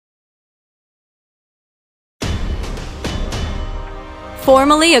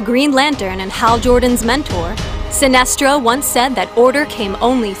Formerly a Green Lantern and Hal Jordan's mentor, Sinestro once said that order came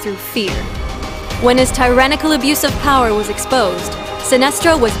only through fear. When his tyrannical abuse of power was exposed,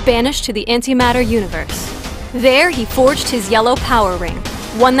 Sinestro was banished to the antimatter universe. There he forged his yellow power ring,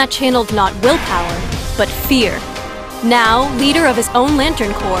 one that channeled not willpower, but fear. Now, leader of his own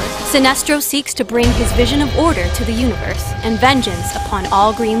Lantern Corps, Sinestro seeks to bring his vision of order to the universe and vengeance upon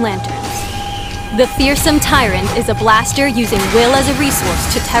all Green Lanterns. The fearsome tyrant is a blaster using will as a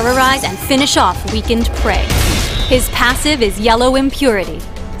resource to terrorize and finish off weakened prey. His passive is Yellow Impurity.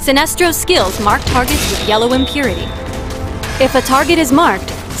 Sinestro's skills mark targets with Yellow Impurity. If a target is marked,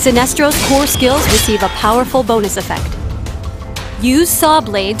 Sinestro's core skills receive a powerful bonus effect. Use Saw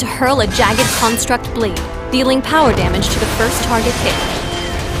Blade to hurl a jagged construct blade, dealing power damage to the first target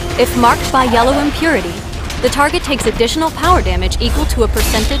hit. If marked by Yellow Impurity, the target takes additional power damage equal to a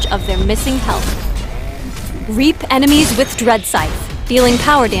percentage of their missing health. Reap enemies with Dread Scythe, dealing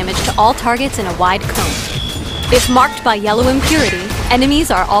power damage to all targets in a wide cone. If marked by Yellow Impurity, enemies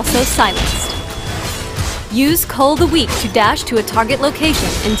are also silenced. Use Cull the Weak to dash to a target location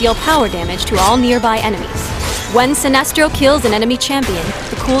and deal power damage to all nearby enemies. When Sinestro kills an enemy champion,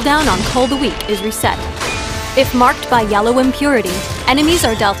 the cooldown on Cull the Weak is reset. If marked by Yellow Impurity, enemies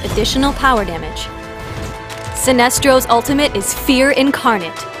are dealt additional power damage. Sinestro's ultimate is Fear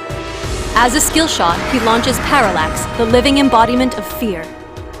Incarnate. As a skill shot, he launches Parallax, the living embodiment of fear.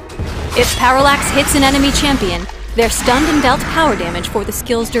 If Parallax hits an enemy champion, they're stunned and dealt power damage for the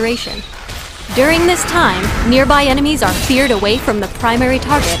skill's duration. During this time, nearby enemies are feared away from the primary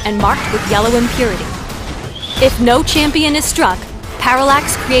target and marked with Yellow Impurity. If no champion is struck,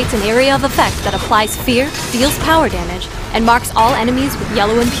 Parallax creates an area of effect that applies fear, deals power damage, and marks all enemies with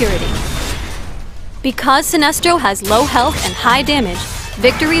Yellow Impurity. Because Sinestro has low health and high damage,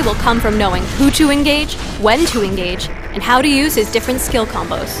 victory will come from knowing who to engage, when to engage, and how to use his different skill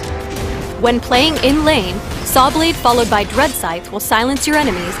combos. When playing in lane, Saw Blade followed by Dread Scythe will silence your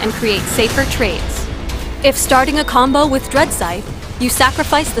enemies and create safer trades. If starting a combo with Dread Scythe, you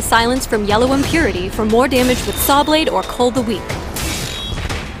sacrifice the silence from Yellow Impurity for more damage with Saw Blade or Cull the Weak.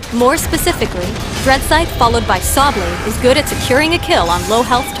 More specifically, Dread Scythe followed by Saw Blade is good at securing a kill on low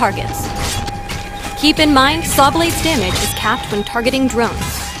health targets. Keep in mind, Saw Blade's damage is capped when targeting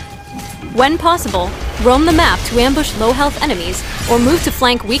drones. When possible, roam the map to ambush low-health enemies or move to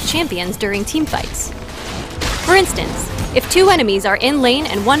flank weak champions during teamfights. For instance, if two enemies are in lane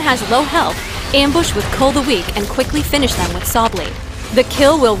and one has low health, ambush with Cull the Weak and quickly finish them with Saw Blade. The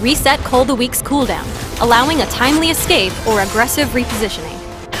kill will reset Cull the Weak's cooldown, allowing a timely escape or aggressive repositioning.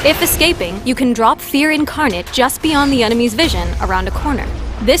 If escaping, you can drop Fear Incarnate just beyond the enemy's vision around a corner.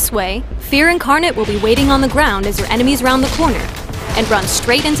 This way, Fear Incarnate will be waiting on the ground as your enemies round the corner, and run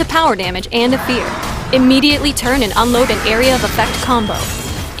straight into power damage and a fear. Immediately turn and unload an area of effect combo.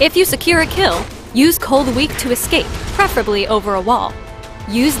 If you secure a kill, use Cull the Weak to escape, preferably over a wall.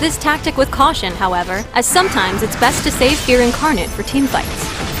 Use this tactic with caution, however, as sometimes it's best to save Fear Incarnate for teamfights.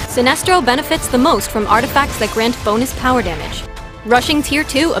 Sinestro benefits the most from artifacts that grant bonus power damage. Rushing Tier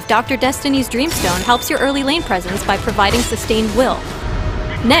 2 of Dr. Destiny's Dreamstone helps your early lane presence by providing sustained will.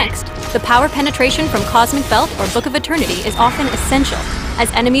 Next, the power penetration from Cosmic Belt or Book of Eternity is often essential,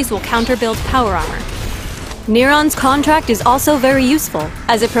 as enemies will counter-build power armor. Neron's Contract is also very useful,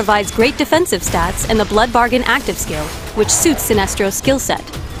 as it provides great defensive stats and the Blood Bargain active skill, which suits Sinestro's skill set.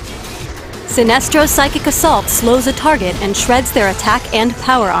 Sinestro's Psychic Assault slows a target and shreds their attack and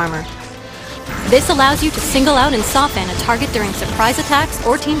power armor. This allows you to single out and soften a target during surprise attacks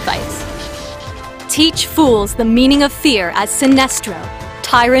or teamfights. Teach fools the meaning of fear as Sinestro,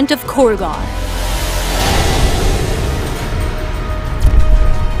 Tyrant of Korgar.